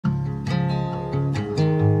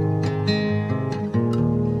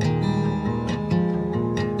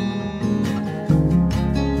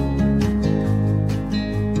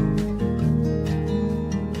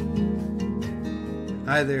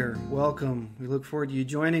Hi there. Welcome. We look forward to you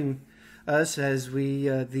joining us as we,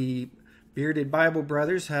 the Bearded Bible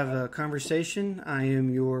Brothers, have a conversation. I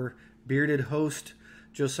am your bearded host,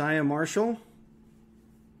 Josiah Marshall.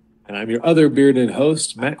 And I'm your other bearded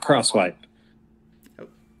host, Matt Crosswhite.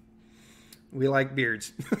 We like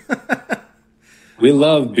beards. We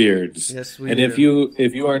love beards. Yes, we and do.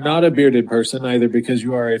 if you are not a bearded person, either because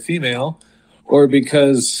you are a female or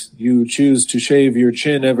because you choose to shave your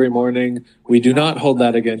chin every morning, we do not hold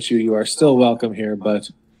that against you. You are still welcome here, but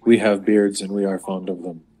we have beards and we are fond of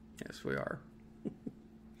them. Yes, we are.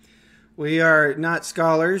 We are not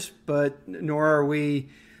scholars, but nor are we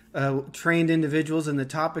trained individuals in the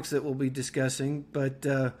topics that we'll be discussing, but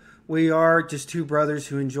we are just two brothers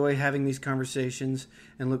who enjoy having these conversations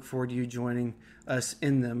and look forward to you joining us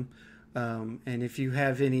in them. And if you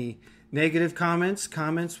have any negative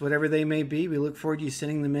comments, whatever they may be, we look forward to you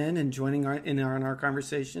sending them in and joining in our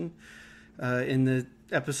conversation in the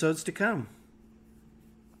episodes to come.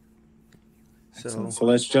 So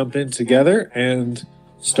let's jump in together and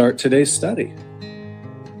start today's study.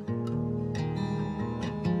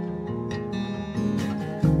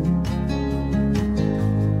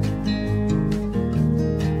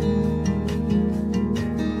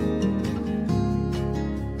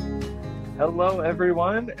 Hello,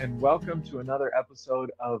 everyone, and welcome to another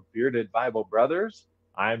episode of Bearded Bible Brothers.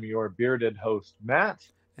 I'm your bearded host, Matt,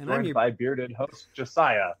 and joined by bearded host,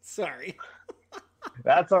 Josiah. Sorry.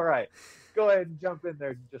 That's all right. Go ahead and jump in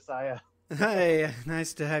there, Josiah. Hi,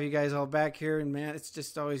 nice to have you guys all back here. And Matt, it's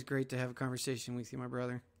just always great to have a conversation with you, my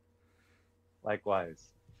brother. Likewise.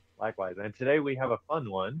 And today we have a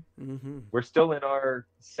fun one. Mm-hmm. We're still in our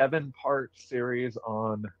 7-part series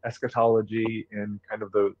on eschatology in kind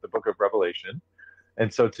of the book of Revelation.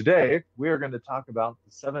 And so today we are going to talk about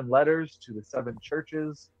the 7 letters to the 7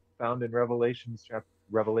 churches found in Revelation,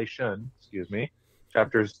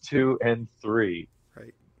 chapters 2 and 3.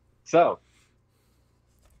 Right. So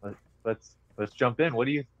let's jump in. What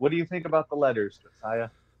do you think about the letters, Josiah?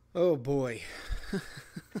 Oh boy.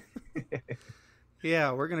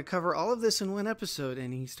 Yeah, we're going to cover all of this in one episode,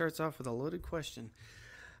 and he starts off with a loaded question.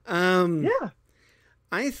 Yeah.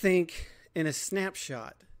 I think, in a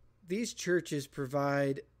snapshot, these churches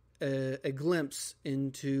provide a glimpse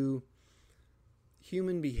into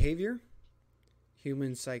human behavior,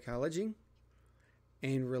 human psychology,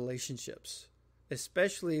 and relationships,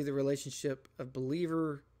 especially the relationship of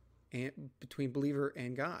between believer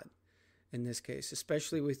and God, in this case,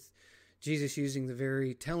 especially with Jesus using the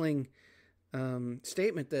very telling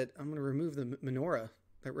statement that I'm going to remove the menorah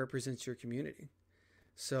that represents your community.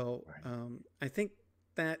 So I think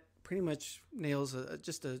that pretty much nails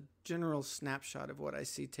just a general snapshot of what I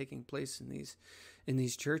see taking place in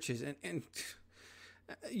these churches. And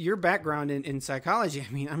your background in psychology,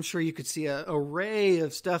 I mean, I'm sure you could see an array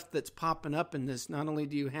of stuff that's popping up in this. Not only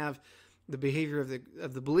do you have the behavior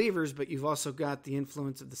of the believers, but you've also got the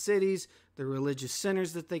influence of the cities, the religious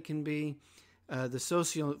centers that they can be, the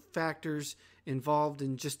social factors involved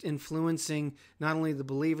in just influencing not only the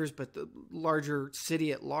believers but the larger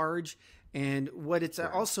city at large, and what it's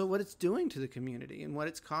doing to the community and what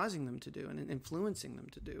it's causing them to do and influencing them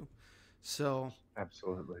to do. So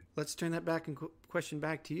absolutely, let's turn that question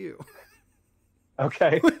back to you.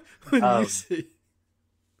 Okay. What do you see?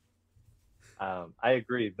 I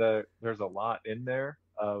agree. There's a lot in there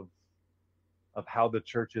of how the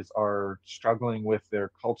churches are struggling with their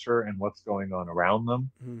culture and what's going on around them.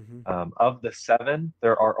 Mm-hmm. Of the 7,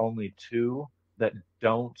 there are only 2 that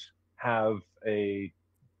don't have a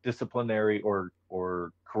disciplinary or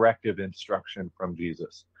corrective instruction from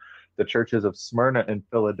Jesus. The churches of Smyrna and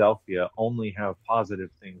Philadelphia only have positive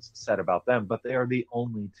things said about them, but they are the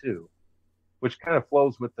only 2, which kind of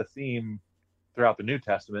flows with the theme throughout the New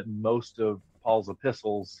Testament. Most of Paul's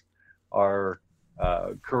epistles are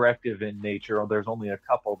corrective in nature. There's only a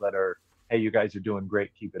couple that are, hey, you guys are doing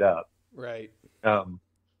great, keep it up. Right.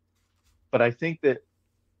 But I think that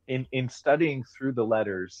in studying through the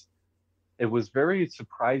letters, it was very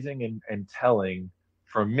surprising and telling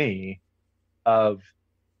for me of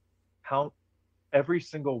how every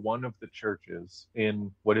single one of the churches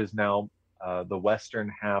in what is now the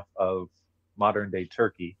western half of modern day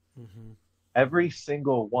Turkey, Mm-hmm. every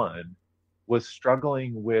single one was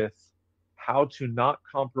struggling with how to not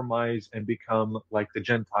compromise and become like the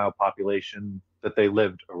Gentile population that they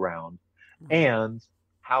lived around, Mm-hmm. and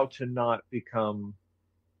how to not become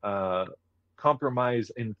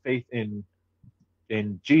compromise in faith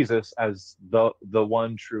in Jesus as the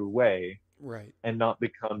one true way, Right. and not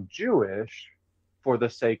become Jewish for the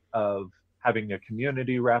sake of having a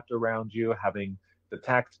community wrapped around you, having the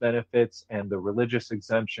tax benefits and the religious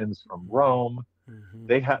exemptions from Rome,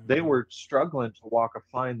 They were struggling to walk a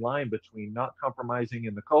fine line between not compromising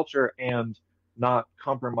in the culture and not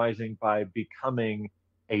compromising by becoming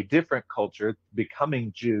a different culture,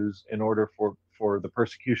 becoming Jews in order for the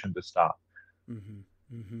persecution to stop.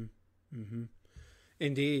 Mm-hmm. Mm-hmm. Mm-hmm.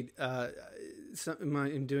 Indeed.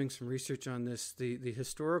 In doing some research on this, the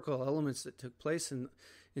historical elements that took place in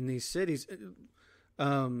these cities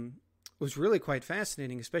was really quite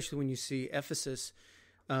fascinating, especially when you see Ephesus.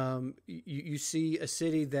 You see a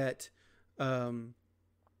city that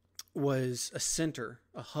was a center,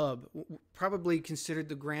 a hub, probably considered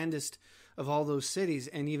the grandest of all those cities.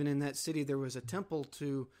 And even in that city, there was a temple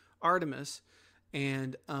to Artemis,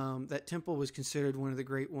 and that temple was considered one of the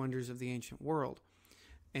great wonders of the ancient world.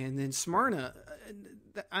 And then Smyrna,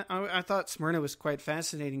 I thought Smyrna was quite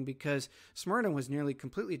fascinating because Smyrna was nearly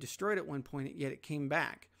completely destroyed at one point, yet it came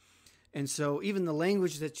back. And so even the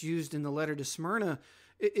language that's used in the letter to Smyrna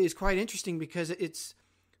is quite interesting, because it's,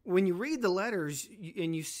 when you read the letters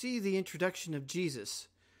and you see the introduction of Jesus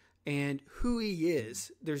and who he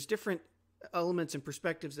is, there's different elements and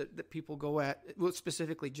perspectives that people go at. Well,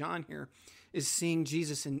 specifically John here is seeing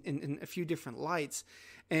Jesus in a few different lights.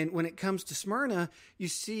 And when it comes to Smyrna, you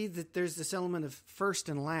see that there's this element of first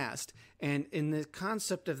and last. And in the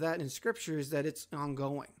concept of that in Scripture is that it's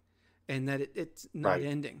ongoing and that it's not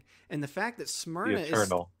ending. And the fact that Smyrna is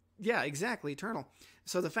eternal. Yeah, exactly, eternal.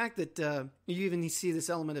 So the fact that you even see this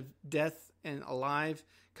element of death and alive,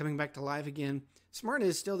 coming back to life again, Smyrna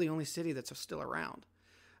is still the only city that's still around.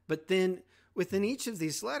 But then within each of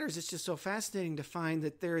these letters, it's just so fascinating to find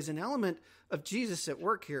that there is an element of Jesus at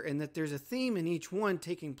work here, and that there's a theme in each one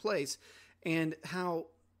taking place, and how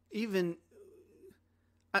even,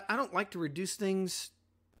 I don't like to reduce things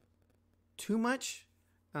too much.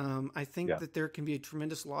 I think that there can be a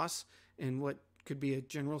tremendous loss in what could be a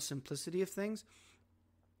general simplicity of things.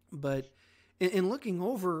 But in looking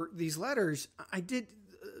over these letters,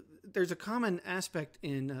 there's a common aspect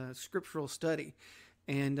in scriptural study.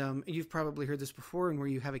 And you've probably heard this before, and where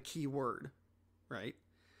you have a key word, right?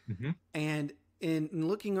 Mm-hmm. And in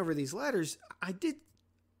looking over these letters, I did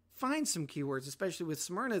find some keywords, especially with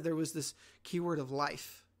Smyrna. There was this keyword of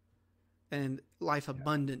life and life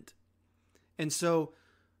abundant. And so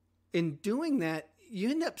in doing that, you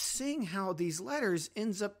end up seeing how these letters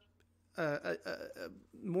ends up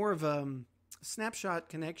more of a snapshot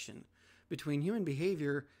connection between human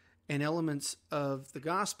behavior and elements of the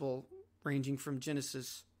gospel, ranging from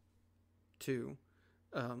Genesis to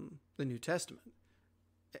the New Testament.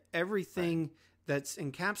 Everything that's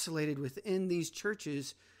encapsulated within these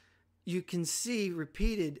churches, you can see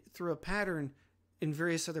repeated through a pattern in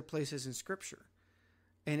various other places in Scripture.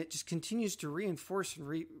 And it just continues to reinforce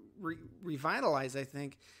and revitalize, I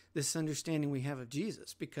think, this understanding we have of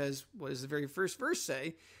Jesus. Because what does the very first verse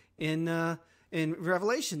say in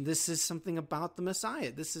Revelation? This is something about the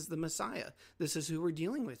Messiah. This is the Messiah. This is who we're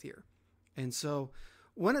dealing with here. And so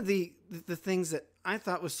one of the things that I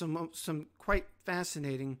thought was some quite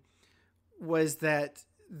fascinating was that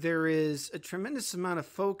there is a tremendous amount of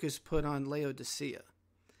focus put on Laodicea.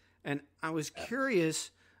 And I was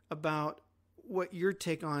curious about what your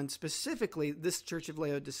take on specifically this Church of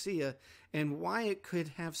Laodicea and why it could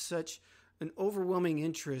have such an overwhelming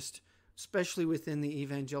interest, especially within the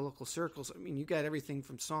evangelical circles. I mean, you got everything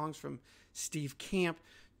from songs from Steve Camp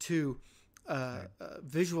to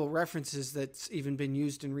visual references that's even been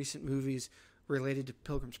used in recent movies related to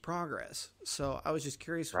Pilgrim's Progress. So I was just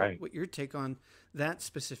curious what your take on that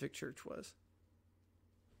specific church was.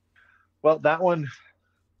 Well, that one,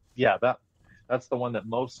 that's the one that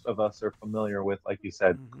most of us are familiar with, like you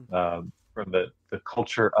said, from the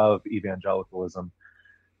culture of evangelicalism.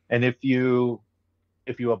 And if you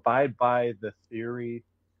abide by the theory,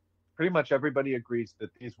 pretty much everybody agrees that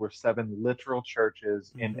these were 7 literal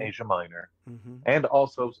churches in Asia Minor. And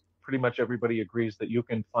also pretty much everybody agrees that you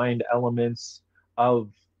can find elements of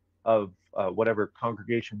whatever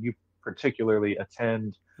congregation you particularly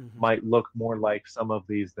attend might look more like some of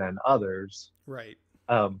these than others. Right.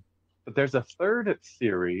 But there's a third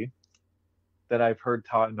theory that I've heard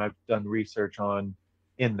taught and I've done research on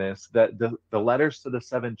in this, that the letters to the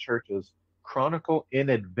 7 churches chronicle in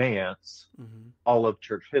advance all of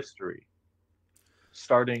church history,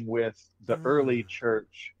 starting with the early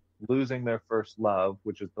church losing their first love,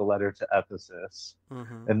 which is the letter to Ephesus,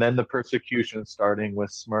 and then the persecution starting with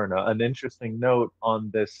Smyrna. An interesting note on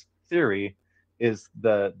this theory is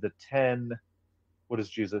the 10, what does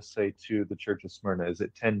Jesus say to the church of Smyrna? Is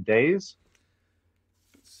it 10 days?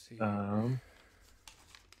 Let's see.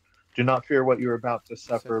 Do not fear what you're about to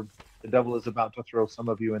suffer. The devil is about to throw some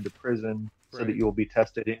of you into prison so that you will be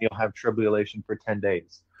tested, and you'll have tribulation for 10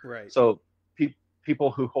 days. Right. So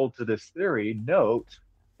people who hold to this theory note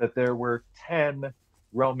that there were 10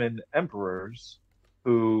 Roman emperors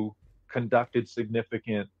who conducted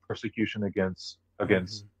significant persecution against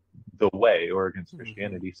the way, or against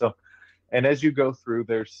Christianity. So, and as you go through,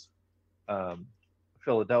 there's um,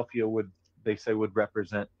 Philadelphia would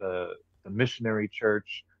represent the missionary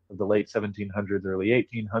church of the late 1700s, early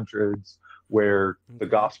 1800s, where the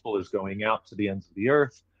gospel is going out to the ends of the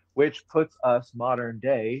earth, which puts us modern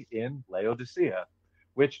day in Laodicea,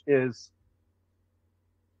 which is,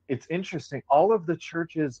 it's interesting. All of the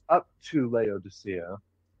churches up to Laodicea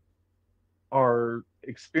are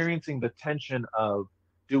experiencing the tension of,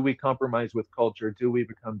 do we compromise with culture? Do we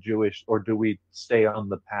become Jewish, or do we stay on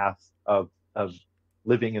the path of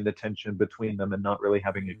living in the tension between them and not really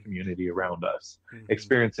having a community around us,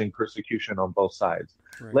 experiencing persecution on both sides?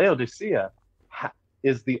 Right. Laodicea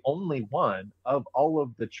is the only one of all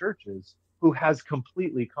of the churches who has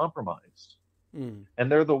completely compromised. And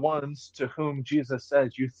they're the ones to whom Jesus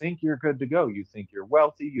says, you think you're good to go. You think you're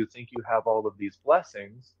wealthy. You think you have all of these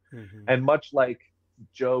blessings. And much like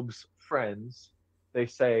Job's friends, they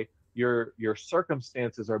say, your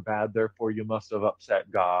circumstances are bad, therefore you must have upset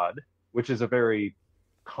God, which is a very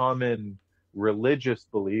common religious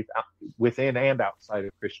belief within and outside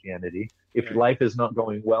of Christianity. If your life is not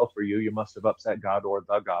going well for you, you must have upset God or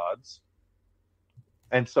the gods.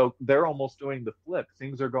 And so they're almost doing the flip.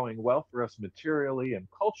 Things are going well for us materially and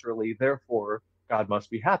culturally, therefore God must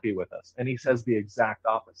be happy with us. And he says the exact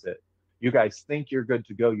opposite. You guys think you're good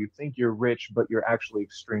to go. You think you're rich, but you're actually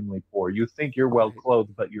extremely poor. You think you're well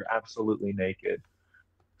clothed, but you're absolutely naked.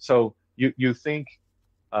 So you think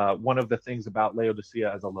one of the things about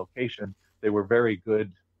Laodicea as a location, they were very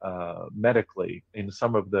good medically. In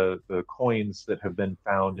some of the coins that have been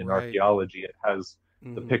found in archaeology, it has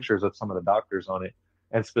the pictures of some of the doctors on it,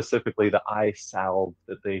 and specifically the eye salve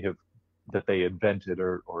that they invented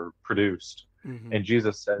or produced. And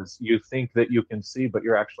Jesus says, you think that you can see, but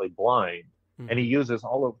you're actually blind. And he uses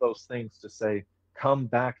all of those things to say, come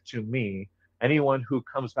back to me. Anyone who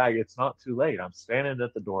comes back, it's not too late. I'm standing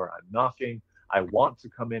at the door. I'm knocking. I want to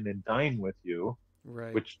come in and dine with you,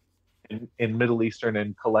 which in Middle Eastern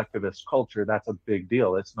and collectivist culture, that's a big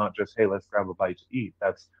deal. It's not just, hey, let's grab a bite to eat.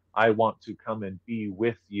 That's, I want to come and be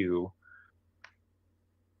with you.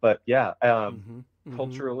 But yeah,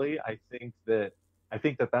 culturally, I think that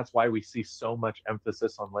that's why we see so much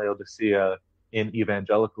emphasis on Laodicea in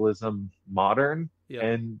evangelicalism modern.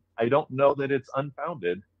 And I don't know that it's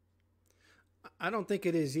unfounded. I don't think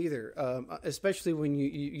it is either, especially when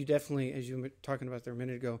you definitely, as you were talking about there a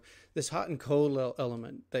minute ago, this hot and cold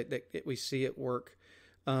element that we see at work.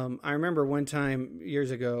 I remember one time years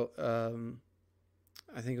ago,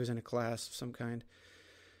 I think it was in a class of some kind.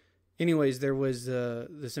 Anyways, there was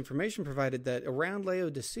this information provided that around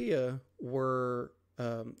Laodicea were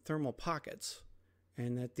thermal pockets,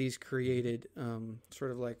 and that these created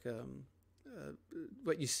sort of like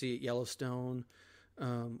what you see at Yellowstone,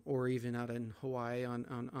 or even out in Hawaii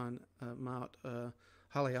on Mount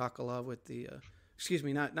Haleakala with the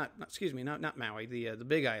not Maui, the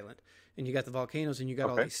Big Island, and you got the volcanoes and you got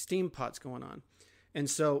all these steam pots going on. And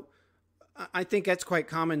so I think that's quite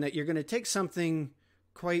common, that you're going to take something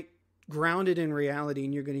quite grounded in reality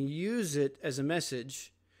and you're going to use it as a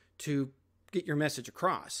message to get your message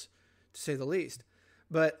across, to say the least.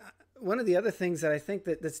 But one of the other things that I think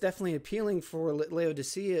that's definitely appealing for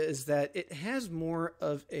Laodicea is that it has more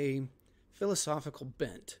of a philosophical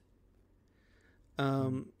bent.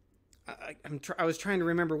 I was trying to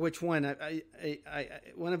remember which one.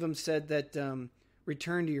 One of them said that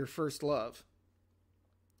return to your first love.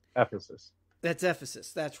 Ephesus. That's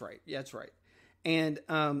Ephesus. That's right. Yeah, that's right. And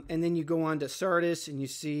then you go on to Sardis and you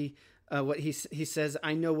see what he says,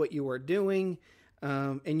 I know what you are doing.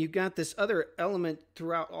 And you got this other element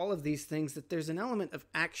throughout all of these things, that there's an element of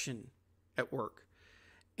action at work.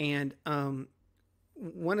 And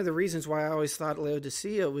one of the reasons why I always thought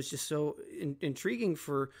Laodicea was just so intriguing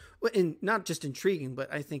and not just intriguing,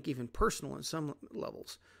 but I think even personal in some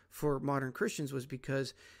levels for modern Christians, was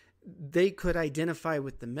because they could identify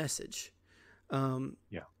with the message.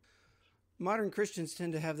 Modern Christians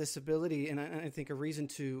tend to have this ability, and I think a reason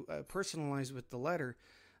to personalize with the letter,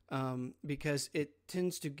 because it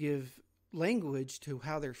tends to give language to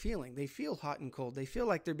how they're feeling. They feel hot and cold. They feel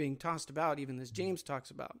like they're being tossed about, even as James talks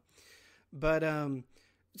about. But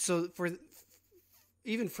so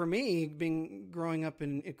even for me, growing up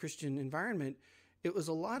in a Christian environment, it was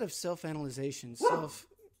a lot of self-analyzation,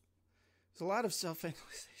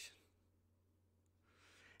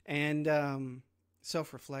 and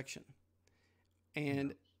self-reflection.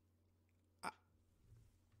 And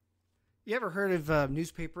you ever heard of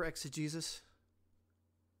newspaper exegesis?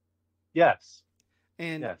 Yes.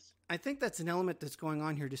 And Yes. I think that's an element that's going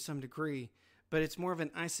on here to some degree, but it's more of an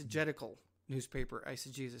eisegetical newspaper,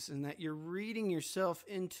 eisegesis, in that you're reading yourself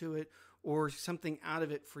into it or something out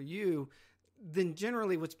of it for you than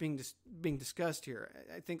generally what's being discussed here.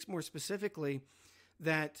 I think more specifically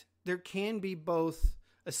that there can be both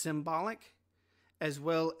a symbolic as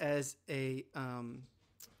well as a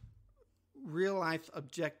real life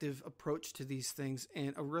objective approach to these things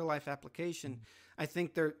and a real life application. I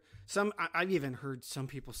think I've even heard some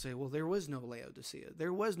people say, well, there was no Laodicea,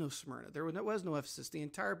 there was no Smyrna, there was no Ephesus. The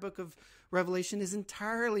entire book of Revelation is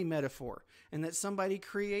entirely metaphor, and that somebody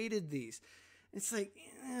created these. It's like,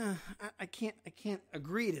 I can't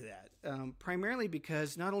agree to that. Primarily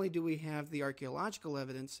because not only do we have the archaeological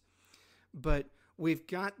evidence, but we've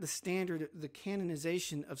got the standard, the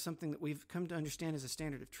canonization of something that we've come to understand as a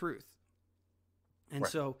standard of truth. And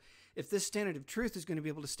Right. so if this standard of truth is going to be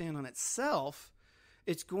able to stand on itself,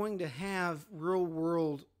 it's going to have real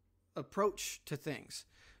world approach to things.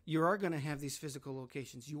 You are going to have these physical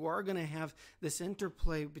locations. You are going to have this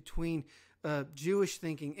interplay between Jewish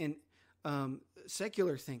thinking and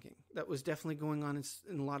secular thinking that was definitely going on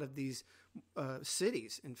in a lot of these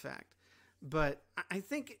cities, in fact. But I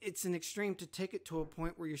think it's an extreme to take it to a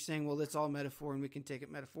point where you're saying, well, that's all metaphor and we can take it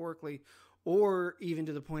metaphorically, or even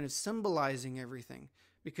to the point of symbolizing everything.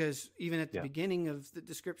 Because even at the beginning of the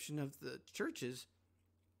description of the churches,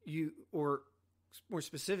 or more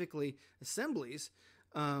specifically, assemblies,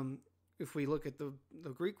 if we look at the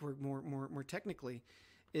Greek word more technically,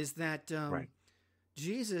 is that Right.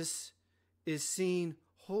 Jesus is seen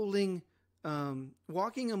holding,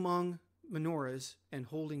 walking among menorahs and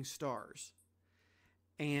holding stars,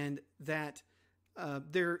 and that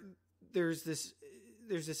there's this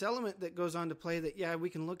element that goes on to play that we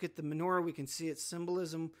can look at the menorah, we can see its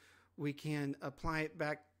symbolism, we can apply it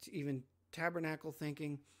back to even tabernacle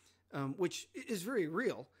thinking, which is very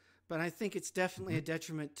real. But I think it's definitely a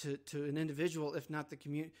detriment to an individual, if not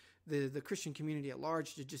the Christian community at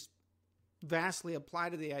large, to just vastly apply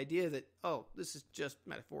to the idea that, oh, this is just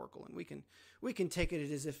metaphorical, and we can take it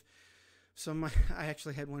as if I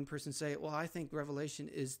actually had one person say, well, I think Revelation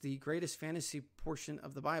is the greatest fantasy portion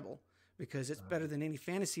of the Bible because it's better than any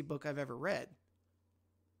fantasy book I've ever read.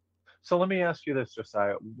 So let me ask you this,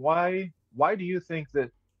 Josiah. Why do you think that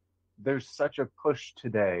there's such a push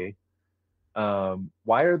today?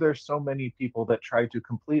 Why are there so many people that try to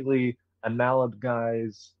completely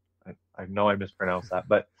analogize? I know I mispronounced that,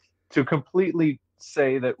 but to completely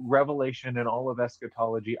say that Revelation and all of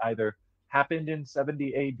eschatology either happened in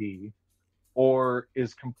 70 AD or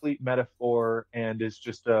is complete metaphor and is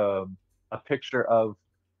just a picture of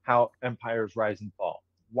how empires rise and fall.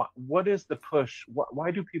 What is the push?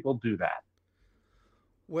 Why do people do that?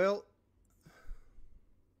 Well,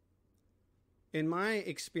 in my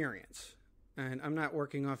experience, and I'm not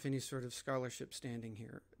working off any sort of scholarship standing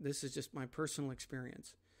here, this is just my personal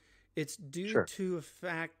experience. It's due to a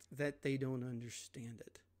fact that they don't understand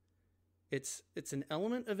it. It's an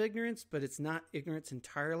element of ignorance, but it's not ignorance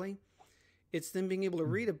entirely. It's them being able to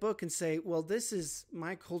read a book and say, well, this is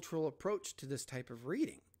my cultural approach to this type of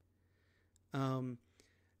reading. I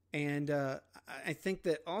think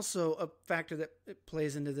that also a factor that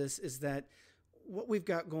plays into this is that what we've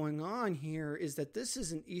got going on here is that this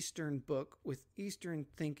is an Eastern book with Eastern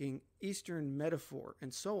thinking, Eastern metaphor,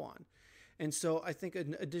 and so on. And so I think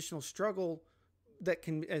an additional struggle that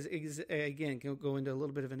can go into a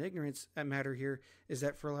little bit of an ignorance matter here is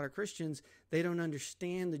that for a lot of Christians, they don't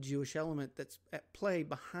understand the Jewish element that's at play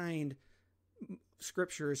behind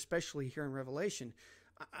Scripture, especially here in Revelation.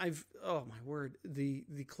 Oh my word, the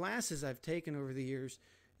classes I've taken over the years,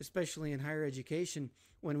 especially in higher education,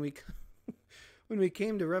 when we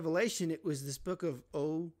came to Revelation, it was this book of,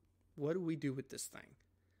 oh, what do we do with this thing?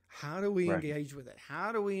 How do we engage with it?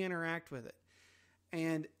 How do we interact with it?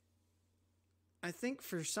 And I think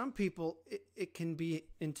for some people, it can be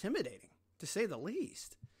intimidating, to say the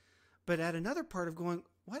least. But at another part of going,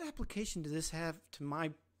 what application does this have to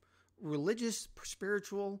my religious,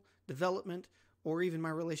 spiritual development, or even my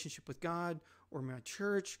relationship with God, or my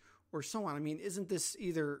church, or so on? I mean, isn't this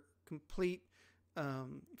either complete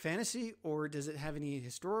fantasy, or does it have any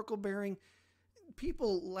historical bearing?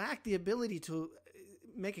 People lack the ability to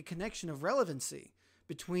make a connection of relevancy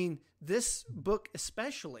between this book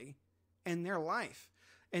especially and their life.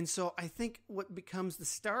 And so I think what becomes the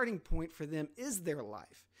starting point for them is their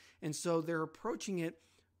life. And so they're approaching it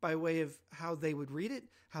by way of how they would read it,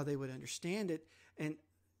 how they would understand it. And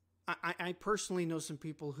I personally know some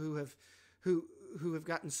people who have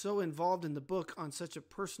gotten so involved in the book on such a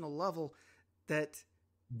personal level that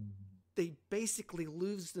they basically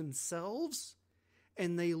lose themselves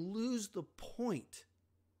and they lose the point,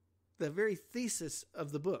 the very thesis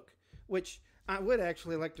of the book, which I would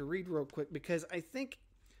actually like to read real quick, because I think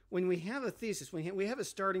when we have a thesis, when we have a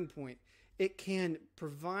starting point, it can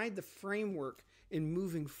provide the framework in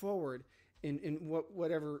moving forward in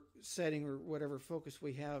whatever setting or whatever focus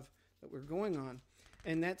we have that we're going on.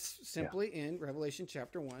 And that's simply in Revelation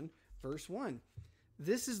chapter 1, verse 1.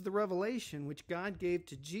 This is the revelation which God gave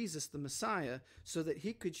to Jesus the Messiah so that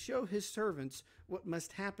he could show his servants what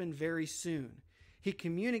must happen very soon. He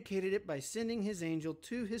communicated it by sending his angel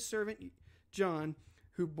to his servant John,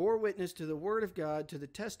 who bore witness to the word of God, to the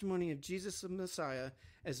testimony of Jesus the Messiah,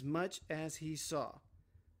 as much as he saw.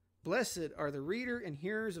 Blessed are the reader and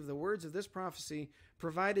hearers of the words of this prophecy,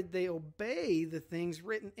 provided they obey the things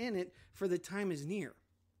written in it, for the time is near.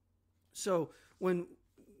 So when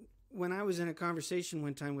I was in a conversation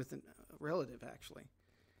one time with a relative, actually,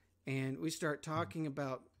 and we start talking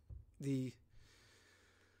about the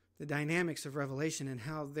dynamics of Revelation and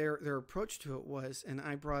how their approach to it was, and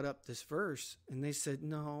I brought up this verse, and they said,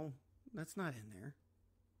 no, that's not in there.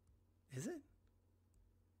 Is it?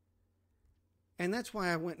 And that's why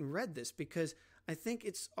I went and read this, because I think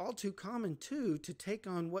it's all too common, too, to take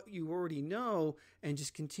on what you already know and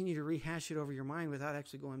just continue to rehash it over your mind without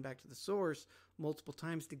actually going back to the source multiple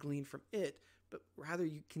times to glean from it, but rather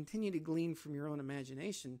you continue to glean from your own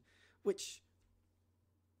imagination, which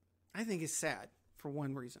I think is sad for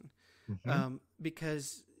one reason.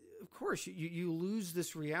 Because, of course, you lose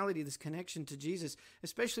this reality, this connection to Jesus,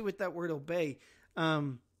 especially with that word obey.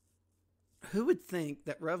 Who would think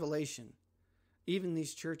that Revelation, even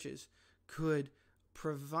these churches, could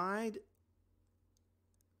provide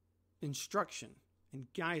instruction and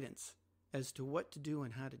guidance as to what to do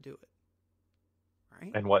and how to do it,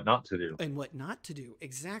 right? And what not to do. And what not to do.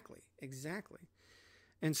 Exactly.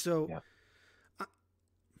 And so,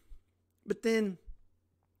 but then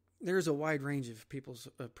there's a wide range of people's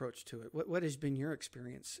approach to it. What has been your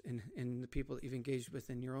experience in the people that you've engaged with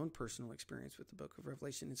in your own personal experience with the book of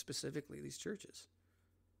Revelation, and specifically these churches?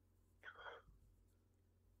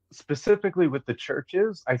 Specifically with the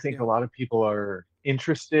churches, I think a lot of people are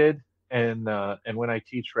interested, and when I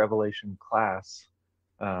teach Revelation class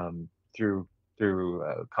through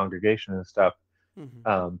congregation and stuff,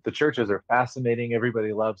 the churches are fascinating.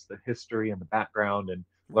 Everybody loves the history and the background and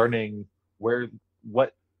learning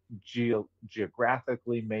what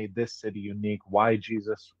geographically made this city unique, why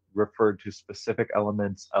Jesus referred to specific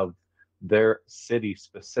elements of their city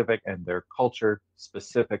specific and their culture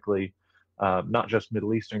specifically. Not just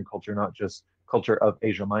Middle Eastern culture, not just culture of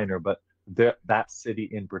Asia Minor, but that city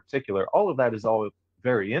in particular. All of that is all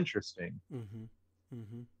very interesting.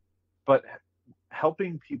 But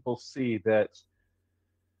helping people see that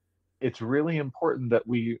it's really important that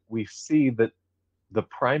we see that the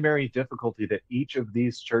primary difficulty that each of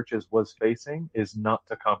these churches was facing is not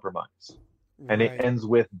to compromise. And it ends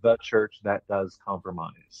with the church that does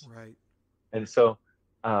compromise. Right. And so,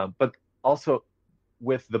 but also,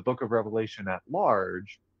 with the book of Revelation at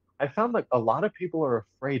large, I found that a lot of people are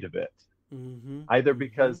afraid of it, either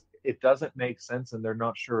because it doesn't make sense and they're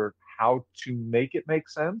not sure how to make it make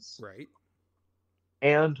sense, right?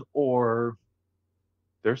 And or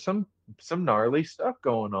there's some gnarly stuff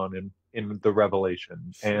going on in the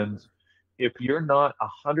Revelation, and if you're not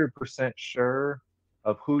 100% sure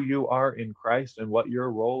of who you are in Christ and what your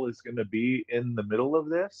role is going to be in the middle of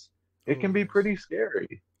this, it can be pretty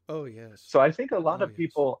scary. Oh, yes. So I think a lot of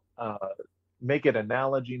people make it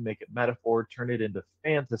analogy, make it metaphor, turn it into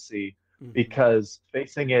fantasy, because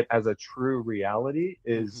facing it as a true reality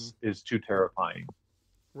is too terrifying.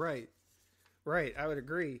 Right. I would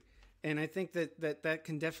agree. And I think that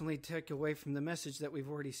can definitely take away from the message that we've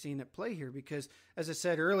already seen at play here, because, as I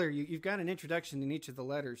said earlier, you've got an introduction in each of the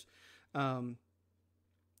letters.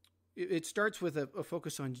 It starts with a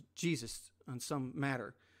focus on Jesus on some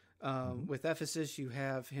matter. With Ephesus, you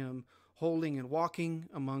have him holding and walking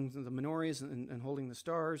among the menorahs and holding the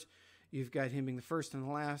stars. You've got him being the first and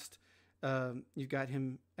the last. You've got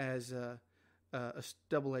him as a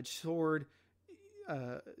double-edged sword.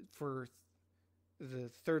 For the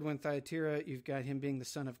third one, Thyatira, you've got him being the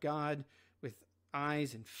Son of God with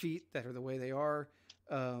eyes and feet that are the way they are,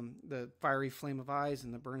 the fiery flame of eyes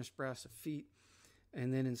and the burnished brass of feet.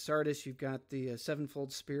 And then in Sardis, you've got the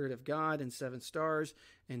sevenfold Spirit of God and 7 stars,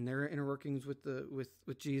 and their inner workings with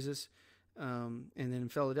Jesus. And then in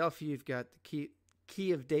Philadelphia, you've got the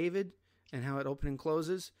key of David and how it opens and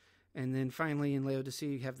closes. And then finally in Laodicea,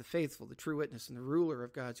 you have the faithful, the true witness, and the ruler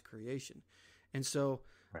of God's creation. And so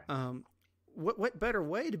what better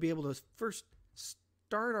way to be able to first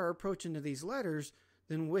start our approach into these letters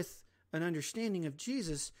than with an understanding of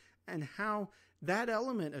Jesus and how that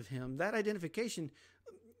element of him, that identification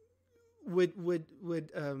would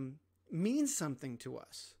mean something to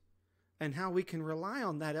us, and how we can rely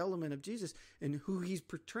on that element of Jesus and who he's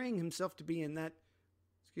portraying himself to be in that,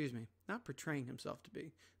 not portraying himself to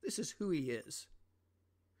be. This is who he is.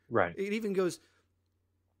 Right. It even goes,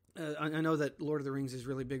 I know that Lord of the Rings is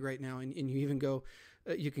really big right now, and you even go,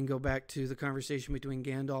 you can go back to the conversation between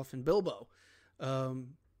Gandalf and Bilbo.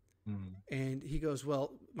 And he goes,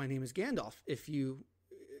 well, my name is Gandalf. If you,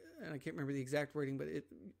 and I can't remember the exact wording, but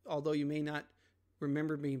although you may not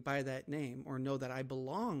remember me by that name or know that I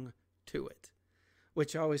belong to it,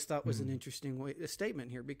 which I always thought was an interesting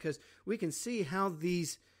statement here, because we can see how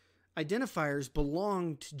these identifiers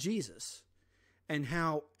belong to Jesus, and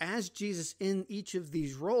how as Jesus in each of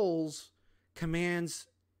these roles commands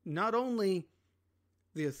not only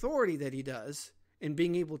the authority that he does in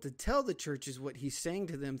being able to tell the churches what he's saying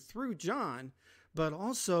to them through John, but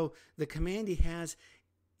also the command he has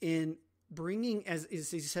in bringing, as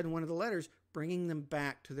he said in one of the letters, bringing them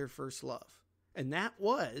back to their first love. And that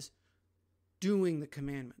was doing the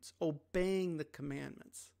commandments, obeying the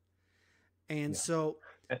commandments. And so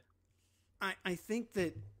I think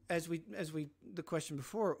that as we the question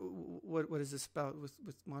before, what is this about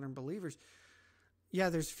with modern believers? Yeah,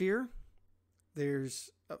 there's fear. There's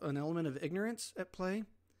an element of ignorance at play.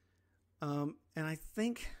 And I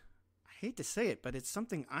think, I hate to say it, but it's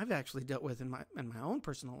something I've actually dealt with in my own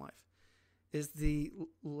personal life, is the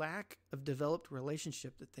lack of developed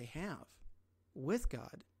relationship that they have with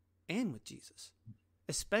God and with Jesus,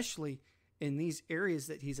 especially in these areas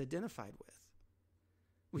that he's identified with.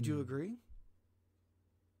 Would you agree?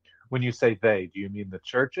 When you say they, do you mean the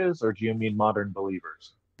churches or do you mean modern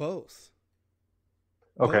believers? Both.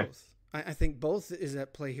 Okay. Both. I think both is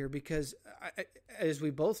at play here, because as we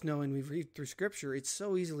both know, and we've read through Scripture, it's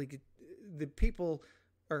so easily, the people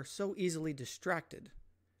are so easily distracted,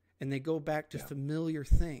 and they go back to familiar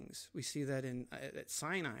things. We see that at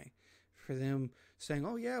Sinai, for them saying,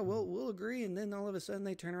 "Oh yeah, we'll agree," and then all of a sudden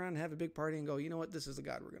they turn around and have a big party and go, "You know what? This is the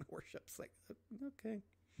God we're going to worship." It's like, okay,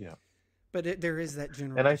 yeah. But there is that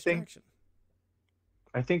general and distraction.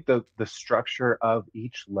 I think the structure of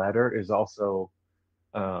each letter is also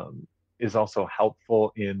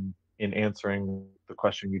helpful in answering the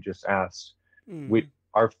question you just asked.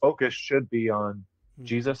 Our focus should be on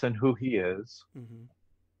Jesus and who he is,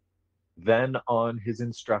 then on his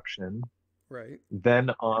instruction, right?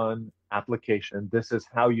 Then on application. This is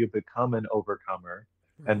how you become an overcomer,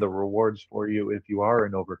 and the rewards for you if you are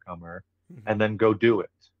an overcomer, and then go do it.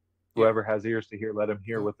 Whoever has ears to hear, let him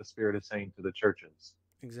hear what the Spirit is saying to the churches.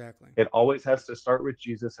 Exactly. It always has to start with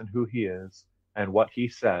Jesus and who he is and what he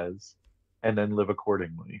says, and then live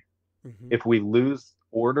accordingly. If we lose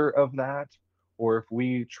order of that, or if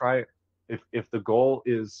we try, if the goal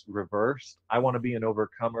is reversed, I want to be an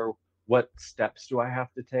overcomer, what steps do I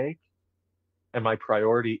have to take? And my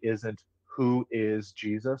priority isn't who is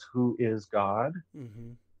Jesus, who is God,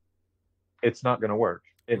 it's not going to work.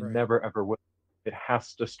 It never, ever will. It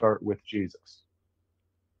has to start with Jesus.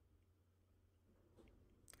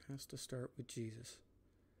 Has to start with Jesus.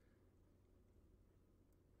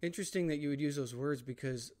 Interesting that you would use those words,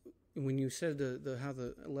 because when you said how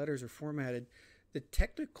the letters are formatted, the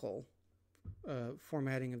technical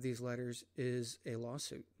formatting of these letters is a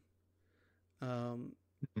lawsuit.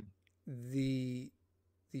 The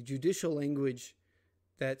judicial language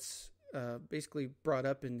that's basically brought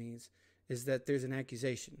up in these is that there's an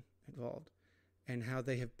accusation involved, and how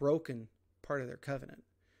they have broken part of their covenant.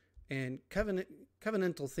 And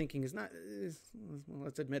covenantal thinking is not, well,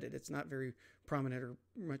 let's admit it, it's not very prominent or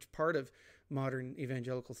much part of modern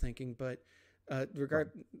evangelical thinking. But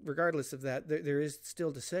regardless of that, there is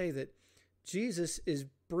still to say that Jesus is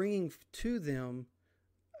bringing to them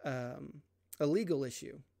a legal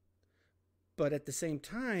issue, but at the same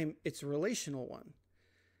time, it's a relational one.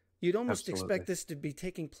 You'd almost expect this to be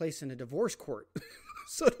taking place in a divorce court,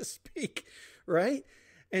 so to speak, right?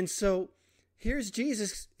 And so here's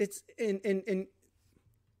Jesus. It's and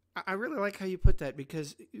I really like how you put that,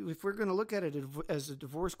 because if we're going to look at it as a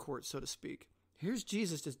divorce court, so to speak, here's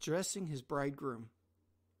Jesus addressing his bridegroom,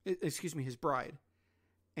 his bride,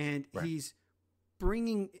 and he's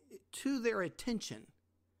bringing to their attention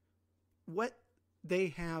what they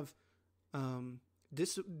have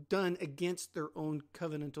done against their own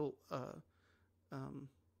covenantal.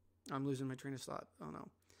 I'm losing my train of thought. Oh no.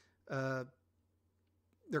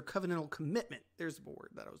 Their covenantal commitment. There's the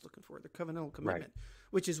word that I was looking for. The covenantal commitment,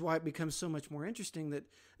 which is why it becomes so much more interesting that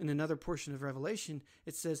in another portion of Revelation,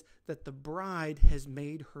 it says that the bride has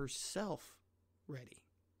made herself ready.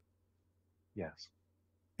 Yes.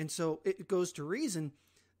 And so it goes to reason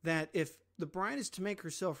that if the bride is to make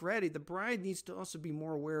herself ready, the bride needs to also be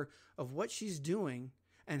more aware of what she's doing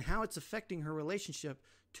and how it's affecting her relationship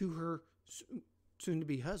to her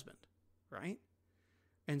soon-to-be husband, right?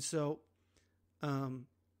 And so,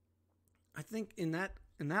 I think in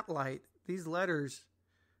that light, these letters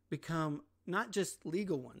become not just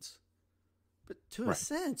legal ones, but to a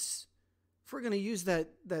sense, if we're going to use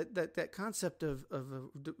that concept of a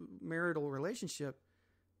marital relationship,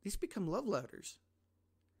 these become love letters.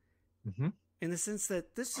 Mm-hmm. In the sense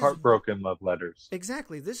that this heartbroken love letters.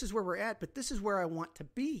 Exactly. This is where we're at, but this is where I want to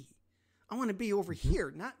be. I want to be over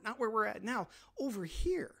here, not where we're at now, over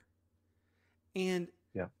here. And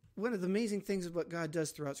one of the amazing things of what God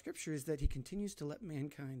does throughout Scripture is that he continues to let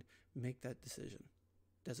mankind make that decision.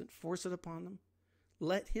 Doesn't force it upon them.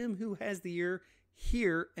 Let him who has the ear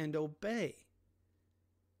hear and obey.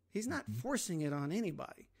 He's not forcing it on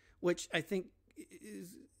anybody, which I think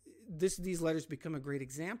these letters become a great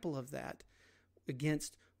example of that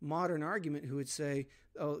against modern argument who would say,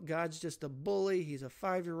 oh, God's just a bully. He's a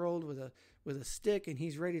 5-year-old with a stick, and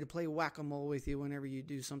he's ready to play whack-a-mole with you whenever you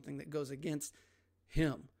do something that goes against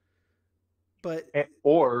him. But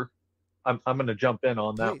or I'm going to jump in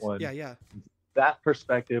on that please. one. Yeah. That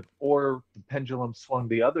perspective, or the pendulum swung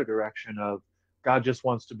the other direction of God just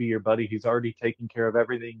wants to be your buddy. He's already taken care of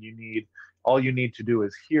everything you need. All you need to do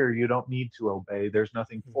is hear. You don't need to obey. There's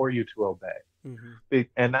nothing for you to obey. Mm-hmm.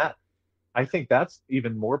 And that, I think that's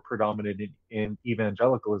even more predominant in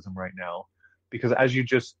evangelicalism right now, because as you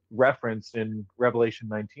just referenced in Revelation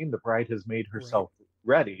 19, the bride has made herself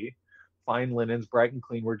ready. Fine linens, bright and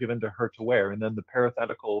clean, were given to her to wear. And then the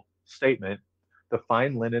parenthetical statement, the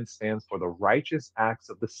fine linen stands for the righteous acts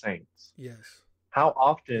of the saints. Yes. How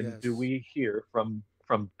often do we hear from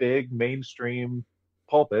big mainstream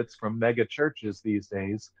pulpits, from mega churches these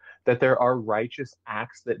days, that there are righteous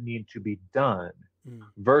acts that need to be done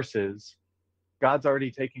versus God's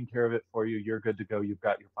already taking care of it for you. You're good to go. You've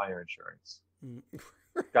got your fire insurance.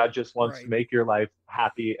 God just wants to make your life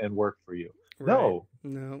happy and work for you. No,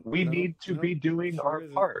 we need to be doing our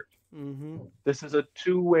part. Mm-hmm. This is a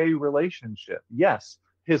two-way relationship. Yes,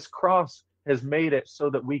 his cross has made it so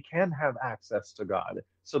that we can have access to God,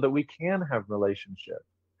 so that we can have relationship.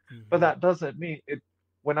 Mm-hmm. But that doesn't mean it.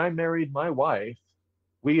 When I married my wife,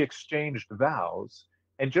 we exchanged vows.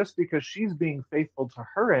 And just because she's being faithful to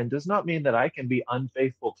her end does not mean that I can be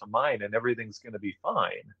unfaithful to mine and everything's going to be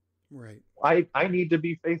fine. Right. I need to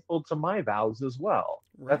be faithful to my vows as well.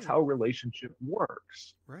 Right. That's how relationship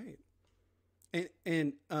works. Right.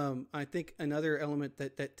 And I think another element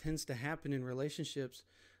that tends to happen in relationships,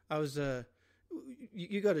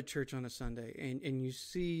 you go to church on a Sunday and you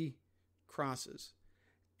see crosses.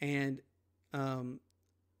 And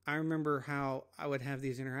I remember how I would have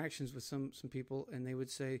these interactions with some people, and they would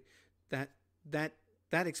say that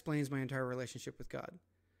explains my entire relationship with God.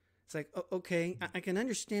 It's like, okay, I can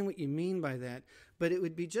understand what you mean by that, but it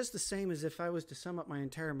would be just the same as if I was to sum up my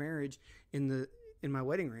entire marriage in my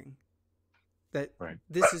wedding ring. That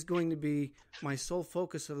this is going to be my sole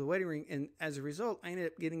focus of the wedding ring, and as a result, I ended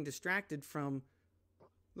up getting distracted from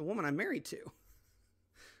the woman I'm married to.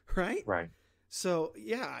 Right? Right. So,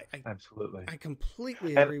 yeah, absolutely. I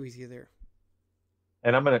completely agree with you there.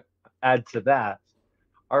 And I'm going to add to that,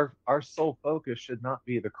 our sole focus should not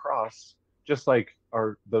be the cross, just like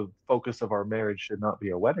the focus of our marriage should not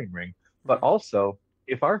be a wedding ring. But also,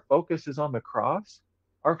 if our focus is on the cross,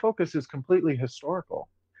 our focus is completely historical.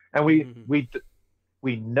 And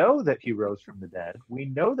we know that he rose from the dead. We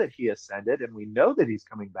know that he ascended, and we know that he's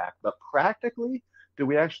coming back. But practically, do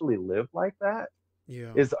we actually live like that?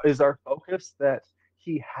 Yeah. Is our focus that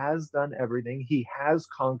he has done everything? He has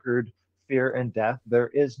conquered fear and death. There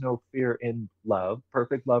is no fear in love.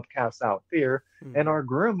 Perfect love casts out fear. Mm-hmm. And our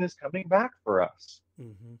groom is coming back for us.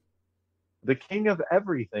 Mm-hmm. The king of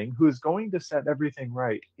everything, who is going to set everything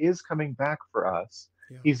right, is coming back for us.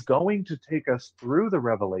 Yeah. He's going to take us through the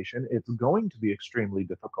revelation. It's going to be extremely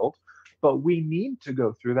difficult, but we need to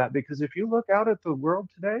go through that, because if you look out at the world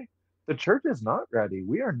today, the church is not ready.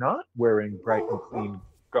 We are not wearing bright and clean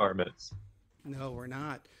garments. No, we're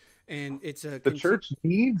not. And it's the church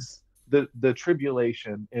needs the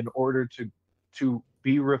tribulation in order to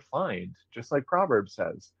be refined, just like Proverbs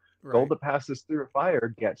says. Right. Gold that passes through a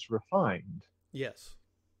fire gets refined. Yes.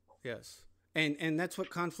 And that's what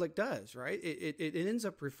conflict does, right? It ends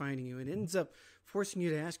up refining you. It ends up forcing you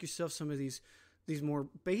to ask yourself some of these more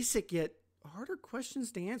basic yet harder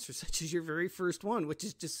questions to answer, such as your very first one, which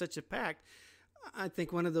is just such a pact. I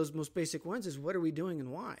think one of those most basic ones is, what are we doing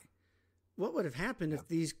and why? What would have happened if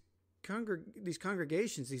these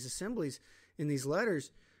congregations, these assemblies in these letters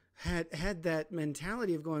had that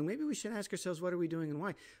mentality of going, maybe we should ask ourselves, what are we doing and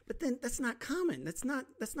why? But then that's not common. That's not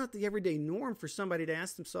the everyday norm for somebody to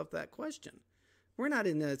ask themselves that question. We're not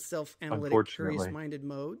in the self-analytic, curious-minded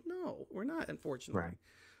mode. No, we're not, unfortunately. Right.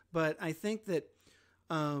 But I think that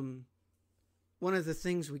one of the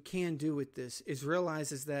things we can do with this is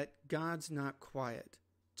realize is that God's not quiet.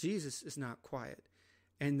 Jesus is not quiet.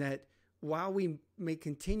 And that while we may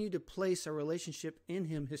continue to place our relationship in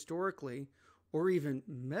him historically or even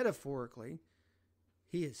metaphorically,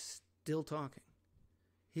 he is still talking.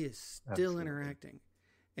 He is still interacting.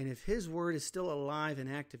 And if his word is still alive and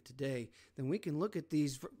active today, then we can look at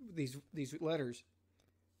these letters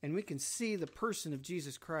and we can see the person of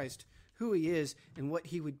Jesus Christ, who he is and what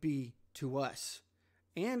he would be to us.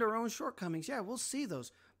 And our own shortcomings. Yeah, we'll see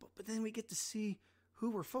those. But then we get to see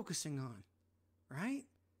who we're focusing on. Right?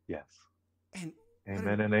 Yes. And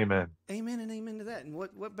amen and amen. Amen and amen to that. And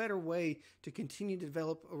what better way to continue to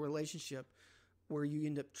develop a relationship where you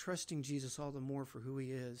end up trusting Jesus all the more for who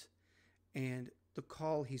he is and the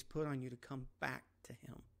call he's put on you to come back to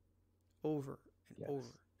him over and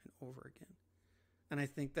over and over again. And I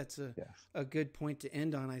think that's a good point to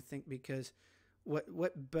end on, I think, because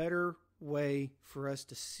what better way for us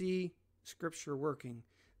to see Scripture working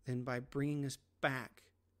than by bringing us back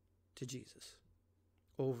to Jesus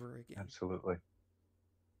over again. Absolutely.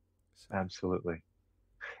 Absolutely.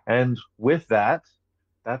 And with that,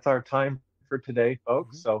 that's our time for today,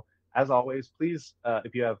 folks. Mm-hmm. So as always, please,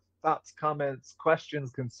 if you have thoughts, comments,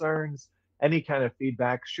 questions, concerns, any kind of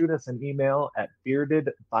feedback, shoot us an email at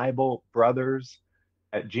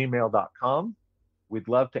beardedbiblebrothers@gmail.com. We'd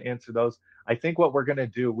love to answer those. I think what we're going to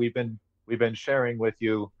do, we've been sharing with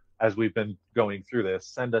you as we've been going through this.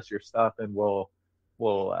 Send us your stuff and we'll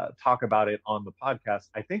talk about it on the podcast.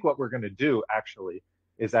 I think what we're going to do actually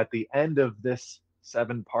is at the end of this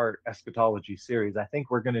 7-part eschatology series, I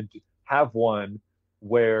think we're going to have one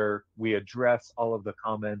where we address all of the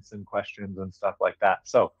comments and questions and stuff like that.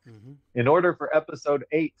 So in order for episode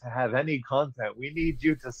 8 to have any content, we need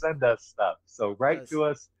you to send us stuff. So write to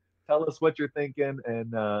us, tell us what you're thinking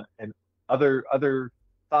and other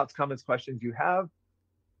thoughts, comments, questions you have.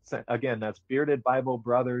 Again, that's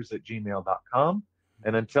beardedbiblebrothers@gmail.com.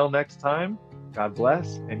 And until next time, God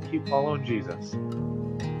bless and keep following Jesus.